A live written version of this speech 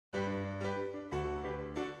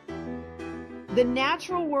The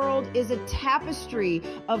natural world is a tapestry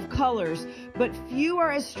of colors, but few are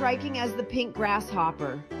as striking as the pink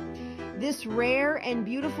grasshopper. This rare and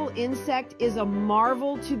beautiful insect is a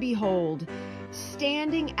marvel to behold,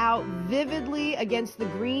 standing out vividly against the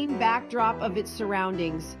green backdrop of its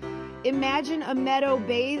surroundings. Imagine a meadow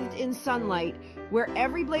bathed in sunlight, where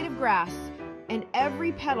every blade of grass and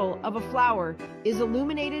every petal of a flower is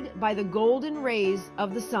illuminated by the golden rays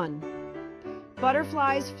of the sun.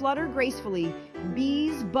 Butterflies flutter gracefully,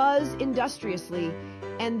 bees buzz industriously,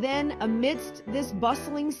 and then amidst this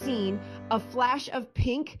bustling scene, a flash of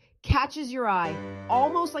pink catches your eye,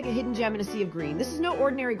 almost like a hidden gem in a sea of green. This is no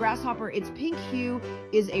ordinary grasshopper. Its pink hue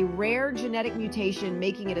is a rare genetic mutation,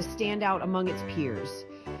 making it a standout among its peers.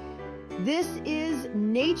 This is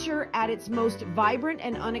nature at its most vibrant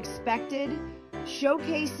and unexpected,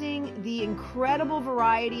 showcasing the incredible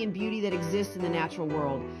variety and beauty that exists in the natural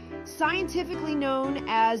world. Scientifically known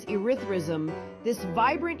as erythrism, this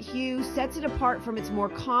vibrant hue sets it apart from its more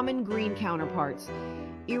common green counterparts.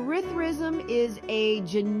 Erythrism is a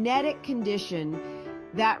genetic condition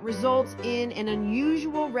that results in an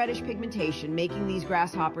unusual reddish pigmentation, making these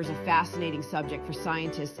grasshoppers a fascinating subject for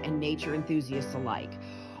scientists and nature enthusiasts alike.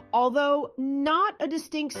 Although not a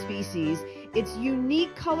distinct species, its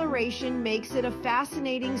unique coloration makes it a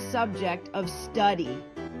fascinating subject of study.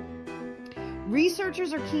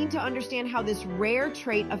 Researchers are keen to understand how this rare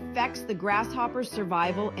trait affects the grasshopper's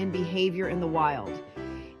survival and behavior in the wild.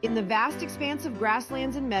 In the vast expanse of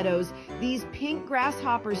grasslands and meadows, these pink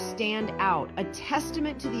grasshoppers stand out, a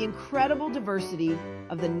testament to the incredible diversity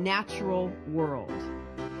of the natural world.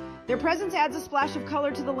 Their presence adds a splash of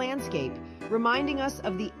color to the landscape, reminding us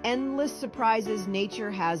of the endless surprises nature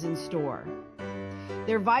has in store.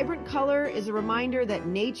 Their vibrant color is a reminder that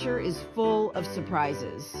nature is full of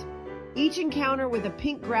surprises. Each encounter with a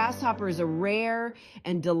pink grasshopper is a rare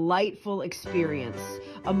and delightful experience,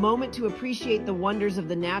 a moment to appreciate the wonders of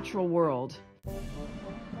the natural world.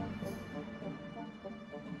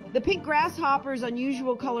 The pink grasshopper's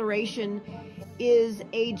unusual coloration is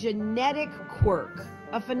a genetic quirk,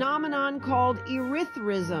 a phenomenon called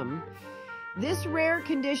erythrism. This rare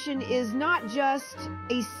condition is not just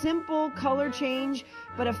a simple color change,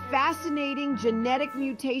 but a fascinating genetic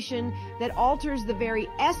mutation that alters the very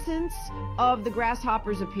essence of the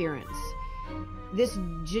grasshopper's appearance. This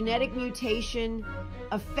genetic mutation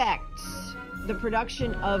affects the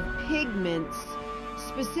production of pigments,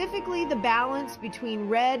 specifically the balance between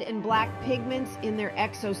red and black pigments in their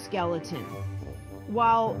exoskeleton.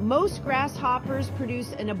 While most grasshoppers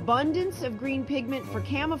produce an abundance of green pigment for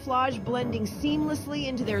camouflage, blending seamlessly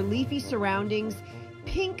into their leafy surroundings,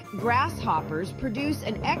 pink grasshoppers produce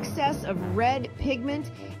an excess of red pigment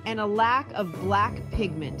and a lack of black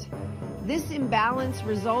pigment. This imbalance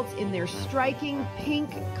results in their striking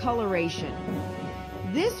pink coloration.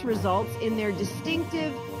 This results in their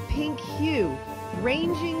distinctive pink hue,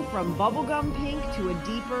 ranging from bubblegum pink to a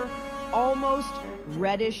deeper, almost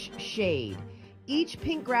reddish shade. Each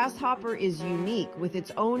pink grasshopper is unique with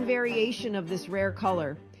its own variation of this rare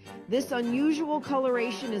color. This unusual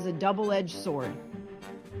coloration is a double-edged sword.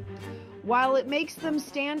 While it makes them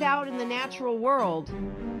stand out in the natural world,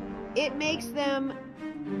 it makes them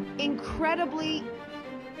incredibly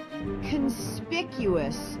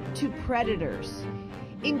conspicuous to predators,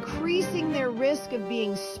 increasing their risk of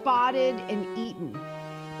being spotted and eaten.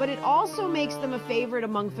 But it also makes them a favorite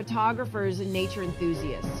among photographers and nature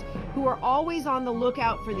enthusiasts, who are always on the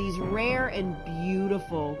lookout for these rare and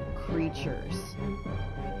beautiful creatures.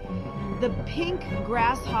 The pink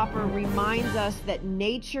grasshopper reminds us that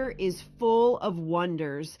nature is full of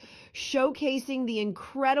wonders, showcasing the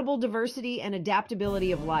incredible diversity and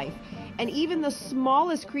adaptability of life. And even the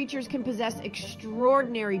smallest creatures can possess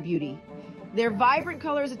extraordinary beauty. Their vibrant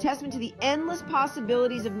color is a testament to the endless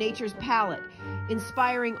possibilities of nature's palette,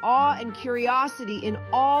 inspiring awe and curiosity in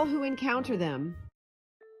all who encounter them.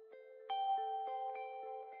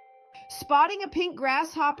 Spotting a pink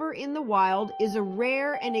grasshopper in the wild is a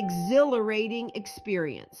rare and exhilarating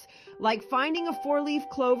experience. Like finding a four-leaf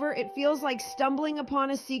clover, it feels like stumbling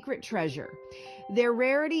upon a secret treasure. Their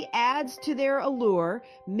rarity adds to their allure,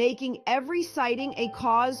 making every sighting a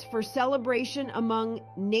cause for celebration among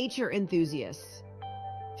nature enthusiasts.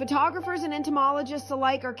 Photographers and entomologists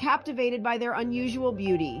alike are captivated by their unusual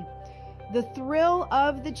beauty. The thrill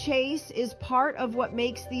of the chase is part of what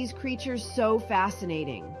makes these creatures so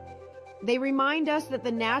fascinating. They remind us that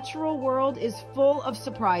the natural world is full of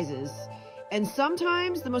surprises, and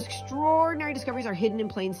sometimes the most extraordinary discoveries are hidden in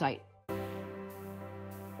plain sight.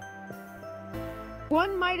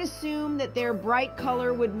 One might assume that their bright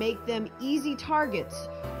color would make them easy targets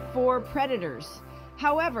for predators.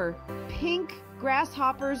 However, pink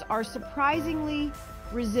grasshoppers are surprisingly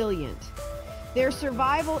resilient. Their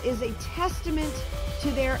survival is a testament to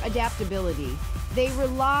their adaptability. They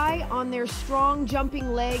rely on their strong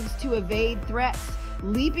jumping legs to evade threats,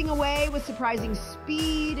 leaping away with surprising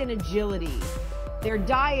speed and agility. Their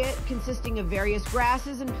diet, consisting of various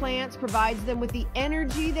grasses and plants, provides them with the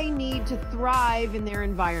energy they need to thrive in their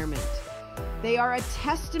environment. They are a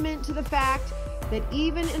testament to the fact that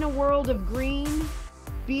even in a world of green,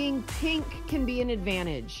 being pink can be an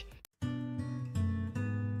advantage.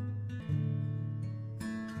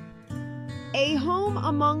 A home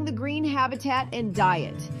among the green habitat and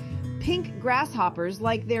diet. Pink grasshoppers,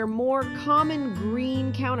 like their more common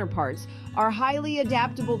green counterparts, are highly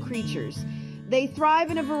adaptable creatures. They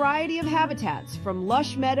thrive in a variety of habitats, from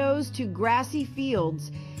lush meadows to grassy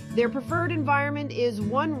fields. Their preferred environment is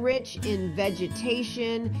one rich in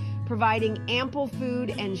vegetation, providing ample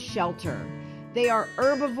food and shelter. They are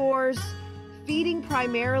herbivores, feeding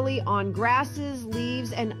primarily on grasses,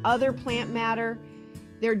 leaves, and other plant matter.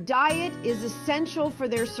 Their diet is essential for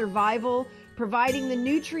their survival, providing the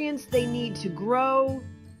nutrients they need to grow,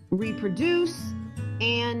 reproduce,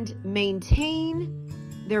 and maintain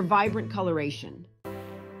their vibrant coloration.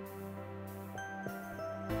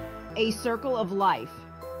 A circle of life.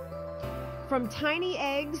 From tiny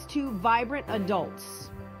eggs to vibrant adults.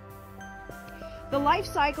 The life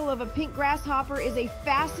cycle of a pink grasshopper is a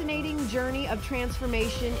fascinating journey of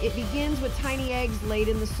transformation. It begins with tiny eggs laid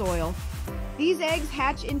in the soil. These eggs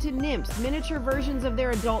hatch into nymphs, miniature versions of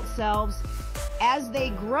their adult selves. As they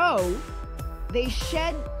grow, they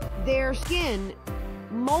shed their skin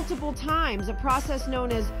multiple times, a process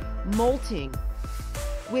known as molting.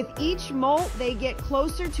 With each molt, they get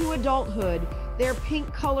closer to adulthood, their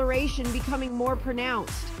pink coloration becoming more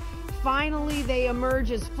pronounced. Finally, they emerge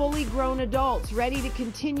as fully grown adults, ready to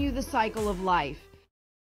continue the cycle of life.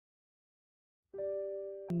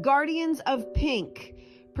 Guardians of pink.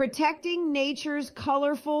 Protecting nature's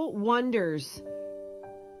colorful wonders.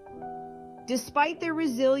 Despite their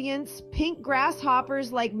resilience, pink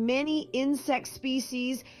grasshoppers, like many insect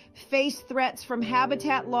species, face threats from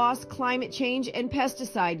habitat loss, climate change, and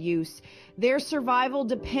pesticide use. Their survival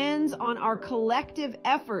depends on our collective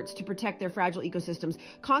efforts to protect their fragile ecosystems.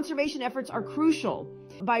 Conservation efforts are crucial.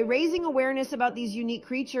 By raising awareness about these unique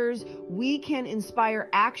creatures, we can inspire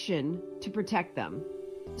action to protect them.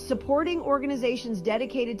 Supporting organizations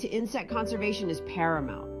dedicated to insect conservation is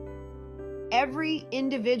paramount. Every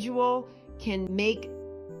individual can make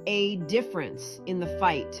a difference in the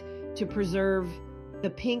fight to preserve the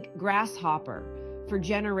pink grasshopper for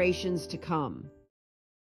generations to come.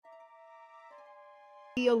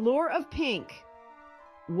 The allure of pink.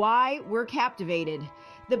 Why we're captivated.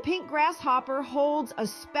 The pink grasshopper holds a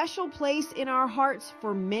special place in our hearts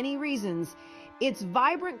for many reasons. Its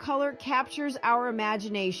vibrant color captures our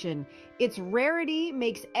imagination. Its rarity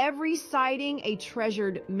makes every sighting a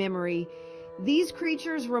treasured memory. These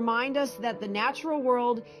creatures remind us that the natural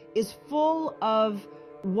world is full of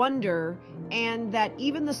wonder and that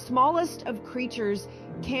even the smallest of creatures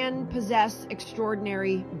can possess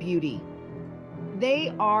extraordinary beauty.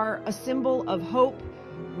 They are a symbol of hope,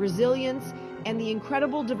 resilience, and the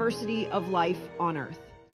incredible diversity of life on Earth.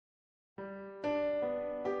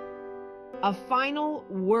 A final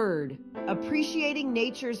word, appreciating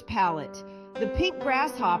nature's palette. The pink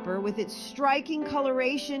grasshopper, with its striking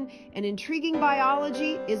coloration and intriguing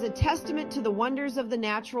biology, is a testament to the wonders of the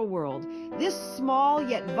natural world. This small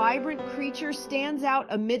yet vibrant creature stands out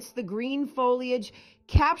amidst the green foliage,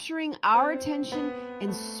 capturing our attention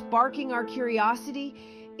and sparking our curiosity.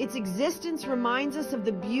 Its existence reminds us of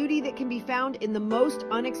the beauty that can be found in the most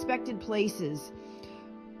unexpected places.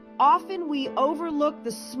 Often we overlook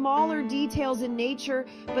the smaller details in nature,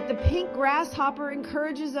 but the pink grasshopper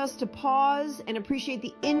encourages us to pause and appreciate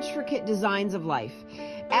the intricate designs of life.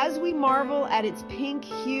 As we marvel at its pink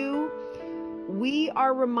hue, we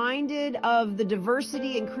are reminded of the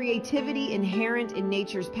diversity and creativity inherent in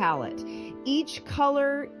nature's palette. Each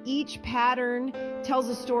color, each pattern tells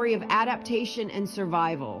a story of adaptation and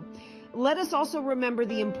survival. Let us also remember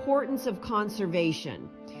the importance of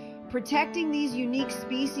conservation. Protecting these unique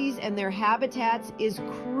species and their habitats is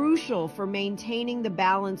crucial for maintaining the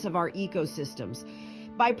balance of our ecosystems.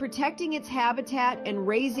 By protecting its habitat and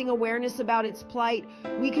raising awareness about its plight,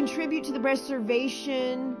 we contribute to the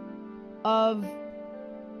preservation of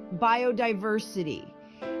biodiversity.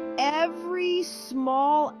 Every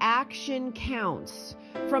small action counts,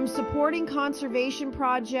 from supporting conservation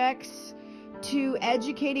projects to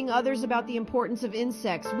educating others about the importance of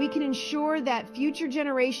insects. We can ensure that future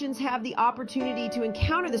generations have the opportunity to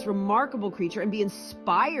encounter this remarkable creature and be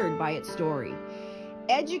inspired by its story.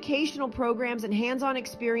 Educational programs and hands-on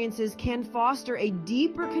experiences can foster a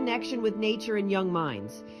deeper connection with nature in young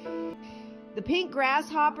minds. The pink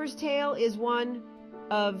grasshopper's tale is one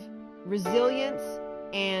of resilience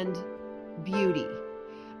and beauty,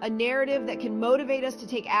 a narrative that can motivate us to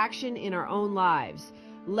take action in our own lives.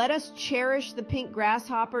 Let us cherish the pink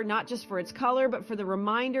grasshopper, not just for its color, but for the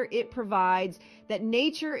reminder it provides that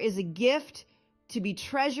nature is a gift to be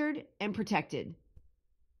treasured and protected.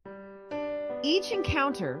 Each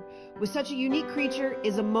encounter with such a unique creature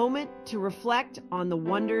is a moment to reflect on the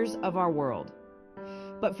wonders of our world.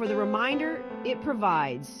 But for the reminder it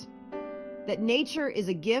provides that nature is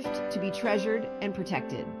a gift to be treasured and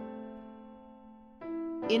protected.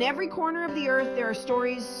 In every corner of the earth, there are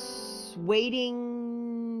stories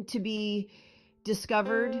waiting to be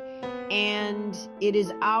discovered, and it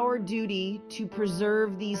is our duty to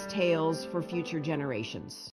preserve these tales for future generations.